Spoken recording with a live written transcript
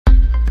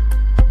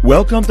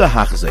Welcome to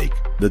Hachzik,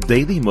 the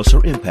Daily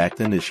Musar Impact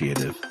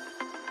Initiative.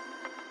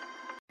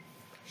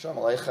 Shalom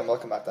Aleichem,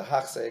 welcome back to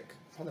Hachzik.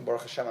 Holding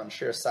Baruch Hashem on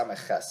Shir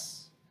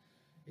Sameches,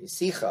 a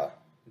sicha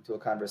into a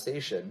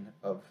conversation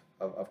of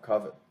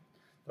kavod.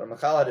 The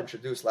Ramachal had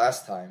introduced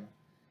last time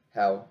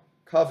how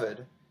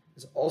kavod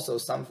is also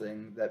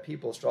something that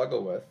people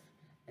struggle with,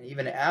 and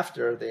even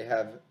after they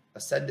have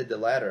ascended the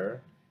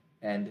ladder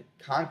and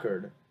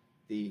conquered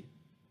the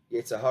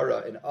Yetzer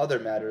Hara in other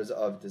matters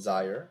of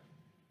desire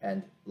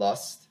and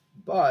lust,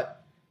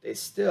 but they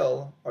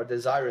still are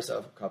desirous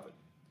of kavod.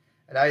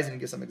 And I was going to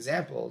give some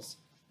examples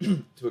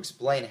to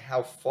explain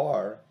how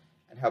far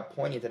and how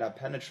poignant and how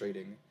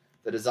penetrating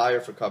the desire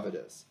for kavod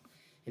is.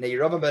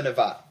 Yeravam ben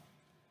Nevat,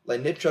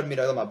 le'nitrad min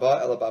olam haba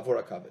ela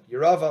b'avura kavod.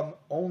 Yeravam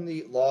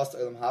only lost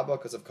olam haba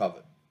because of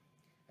kavod.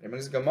 And he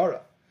brings a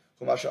Gemara.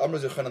 Humasha amru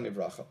zuchana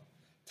mivracha.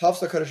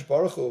 Tafsa Kadosh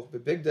Baruch Hu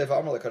b'bigdei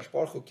v'amar leKadosh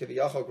Baruch Hu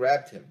kiviyachol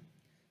grabbed him.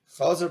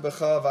 Chazer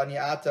b'cha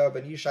v'aniata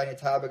b'nishay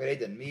nitah b'Gan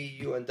Eden. Me,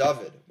 you, and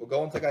David will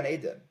go into Gan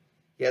Eden.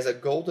 He has a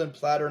golden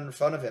platter in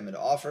front of him, an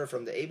offer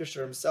from the Eibishter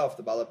himself,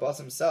 the Balabas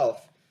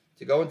himself,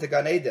 to go into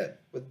Gan Eden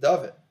with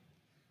David.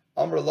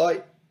 Amr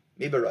loy,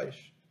 mi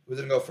b'roish. Who's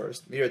going to go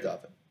first? Me or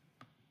David?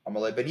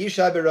 Amr loy, ben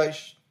Yishai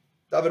b'roish.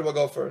 David will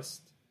go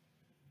first.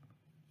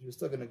 He was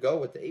still going to go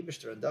with the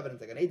Eibishter and David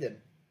into Gan Eden.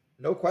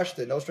 No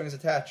question, no strings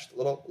attached.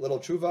 Little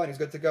tshuva, and he's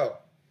good to go.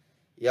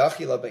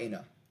 Yachi la ba'ina.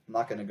 I'm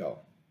not going to go.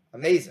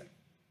 Amazing.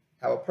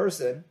 How a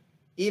person,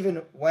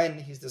 even when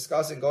he's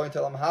discussing going to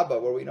Olam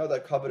Haba, where we know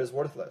that kavod is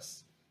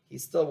worthless, he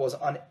still was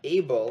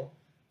unable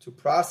to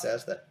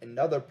process that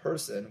another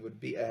person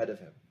would be ahead of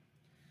him.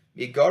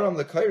 Migaram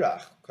the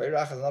Kairach.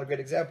 Kairach is another great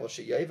example.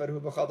 He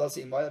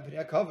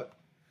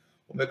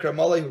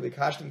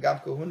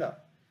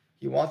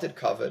wanted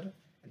kavod,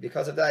 and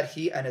because of that,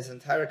 he and his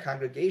entire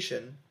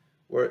congregation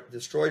were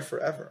destroyed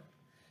forever.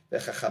 He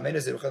saw Ali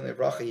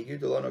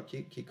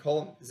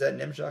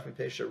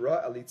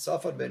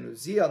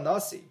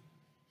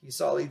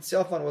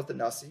Tzafan was the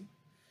Nasi.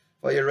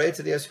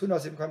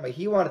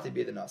 He wanted to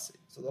be the Nasi.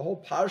 So the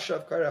whole parsha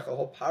of Kairach, the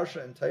whole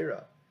parsha in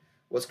Torah,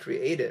 was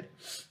created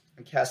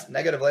and cast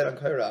negative light on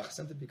Kairach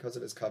simply because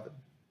of his kavod.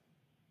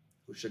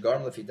 What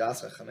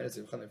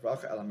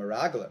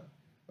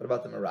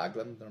about the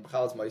Meraglim? The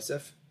Ramchal is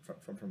Moisef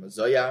from a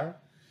Zoyar.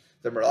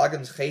 The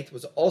Meraglim's chait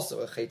was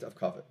also a chait of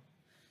kavod.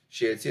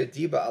 They thought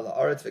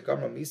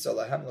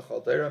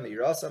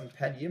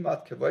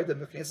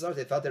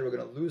they were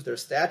going to lose their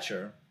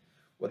stature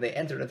when they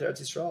entered into Eretz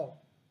Yisrael.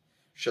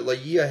 So they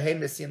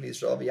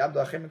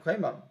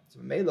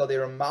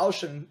were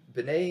malshin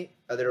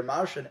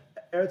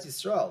Eretz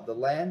Yisrael, the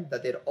land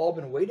that they'd all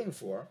been waiting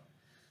for,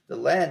 the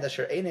land that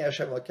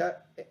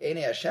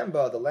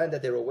the land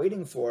that they were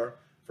waiting for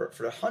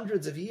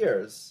hundreds of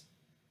years,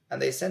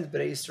 and they sent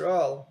Bnei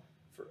Yisrael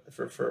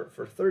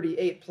for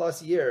 38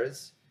 plus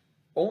years.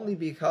 Only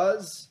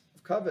because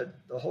of kavod,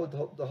 the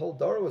whole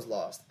Dora was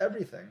lost.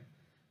 Everything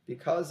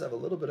because of a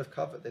little bit of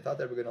kavod. They thought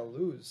they were going to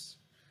lose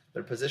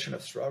their position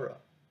of srara.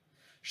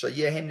 What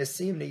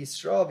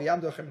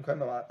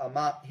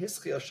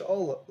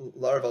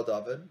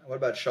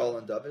about Shaul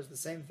and David? It's the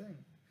same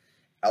thing.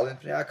 From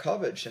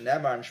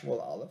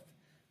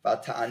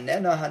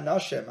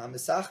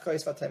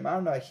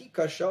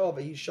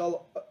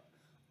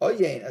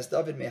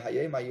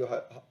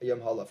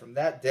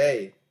that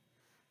day,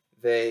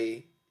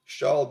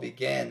 Shaul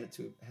began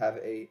to have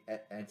an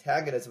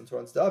antagonism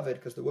towards David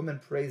because the women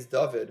praised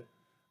David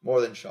more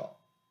than Shaul.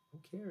 Who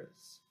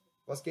cares?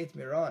 What's Gate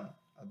Miran?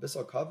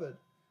 Abyssal kavod?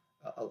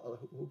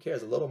 Who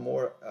cares? A little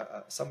more,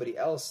 somebody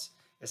else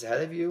is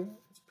ahead of you?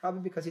 It's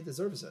probably because he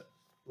deserves it.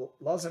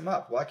 Laws him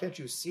up. Why can't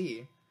you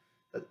see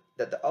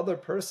that the other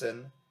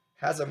person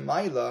has a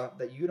maila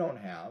that you don't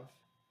have,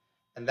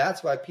 and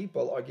that's why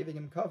people are giving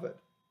him kavod?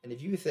 And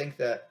if you think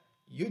that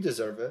you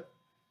deserve it,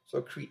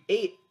 so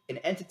create an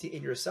entity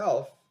in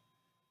yourself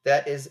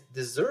that is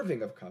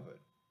deserving of kavod.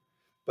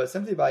 But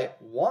simply by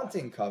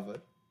wanting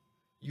kavod,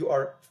 you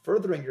are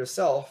furthering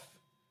yourself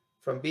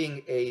from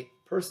being a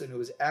person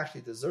who is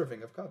actually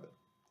deserving of kavod.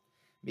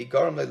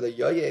 From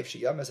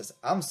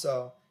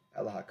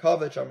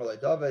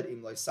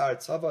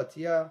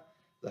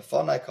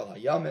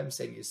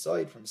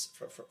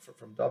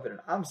David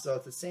and Amsa,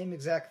 it's the same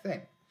exact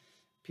thing.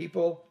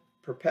 People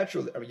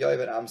perpetually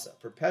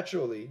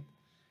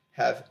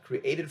have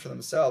created for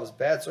themselves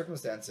bad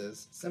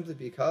circumstances simply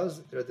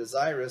because they're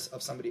desirous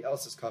of somebody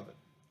else's kavod.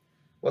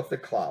 What's the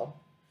klal?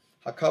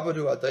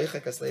 Hakavadu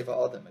adaychek asleva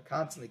adam. It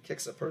constantly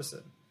kicks a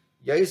person.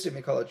 Very interesting.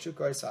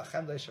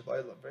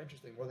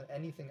 More than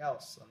anything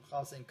else,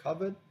 I'm saying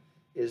kavod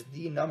is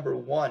the number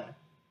one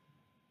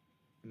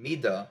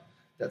midah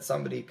that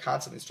somebody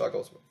constantly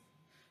struggles with.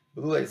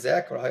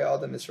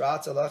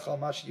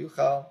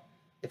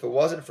 If it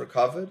wasn't for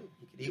kavod,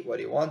 he could eat what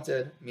he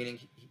wanted, meaning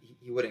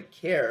he wouldn't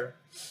care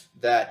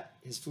that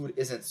his food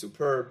isn't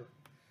superb.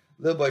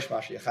 The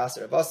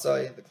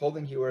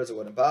clothing he wears, it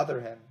wouldn't bother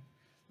him.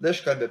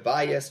 He'd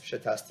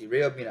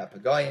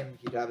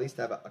at least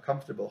have a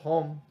comfortable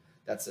home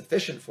that's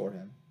sufficient for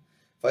him.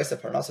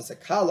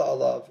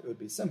 It would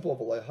be simple.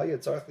 Why do you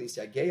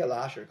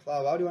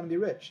want to be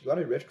rich? You want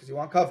to be rich because you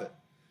want kavod.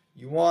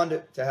 You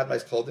want to have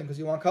nice clothing because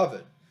you want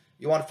kavod.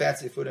 You want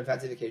fancy food and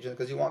fancy vacations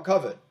because you want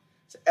kavod.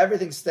 So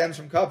everything stems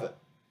from kavod.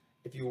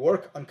 If you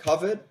work on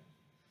kavod,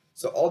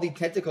 so all the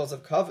tentacles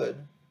of kavod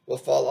will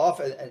fall off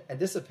and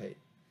dissipate.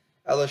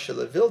 Because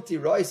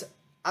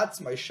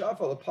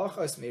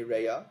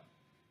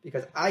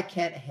I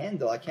can't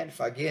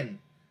fagin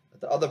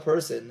that the other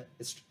person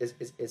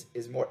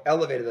is more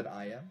elevated than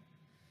I am.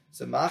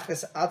 So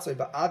there's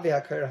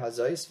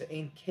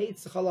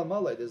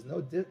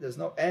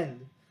no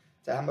end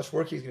to how much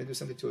work he's going to do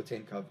something to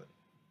attain kavod.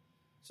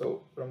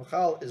 So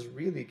Ramchal is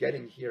really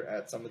getting here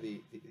at some of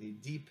the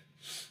deep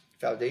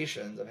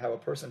foundations of how a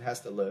person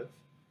has to live,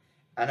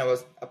 and how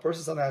a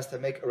person sometimes has to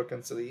make a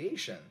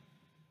reconciliation,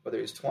 whether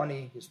he's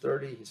 20, he's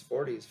 30, he's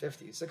 40, he's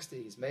 50, he's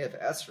 60, he's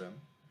Me'av Esrim,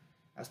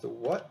 as to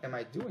what am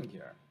I doing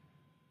here?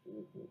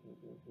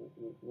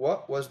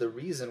 What was the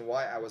reason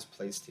why I was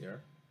placed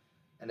here?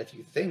 And if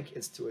you think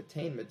it's to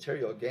attain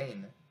material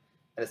gain,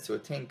 and it's to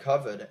attain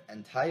kavod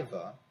and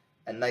taiva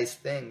and nice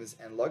things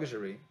and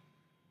luxury,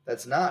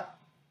 that's not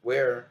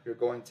where you're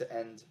going to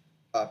end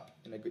up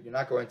you're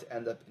not going to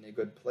end up in a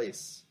good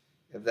place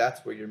if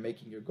that's where you're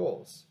making your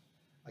goals.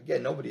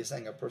 Again, nobody is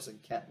saying a person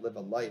can't live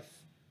a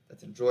life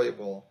that's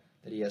enjoyable,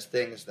 that he has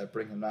things that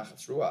bring him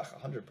nachas ruach,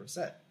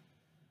 100%.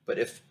 But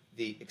if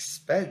the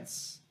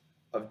expense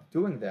of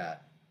doing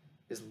that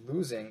is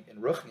losing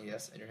in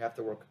ruchnias, and you have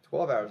to work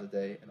 12 hours a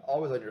day, and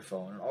always on your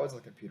phone, and always on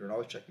the computer, and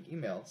always checking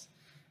emails,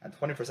 and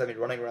 24/7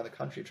 you're running around the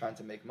country trying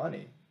to make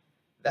money,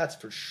 that's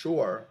for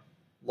sure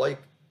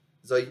like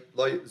zuhi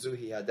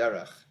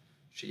haderech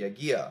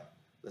sheyagia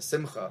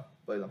l'simcha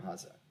b'olam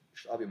hazeh.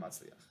 Shall be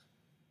matzliach.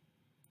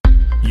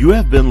 You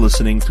have been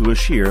listening to a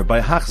shir by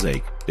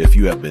Hachzeik. If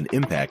you have been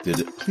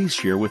impacted, please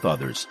share with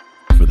others.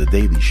 For the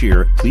daily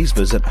shir, please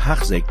visit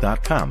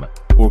Hachzeik.com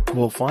or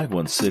call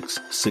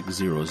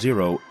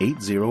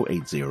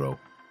 516-600-8080.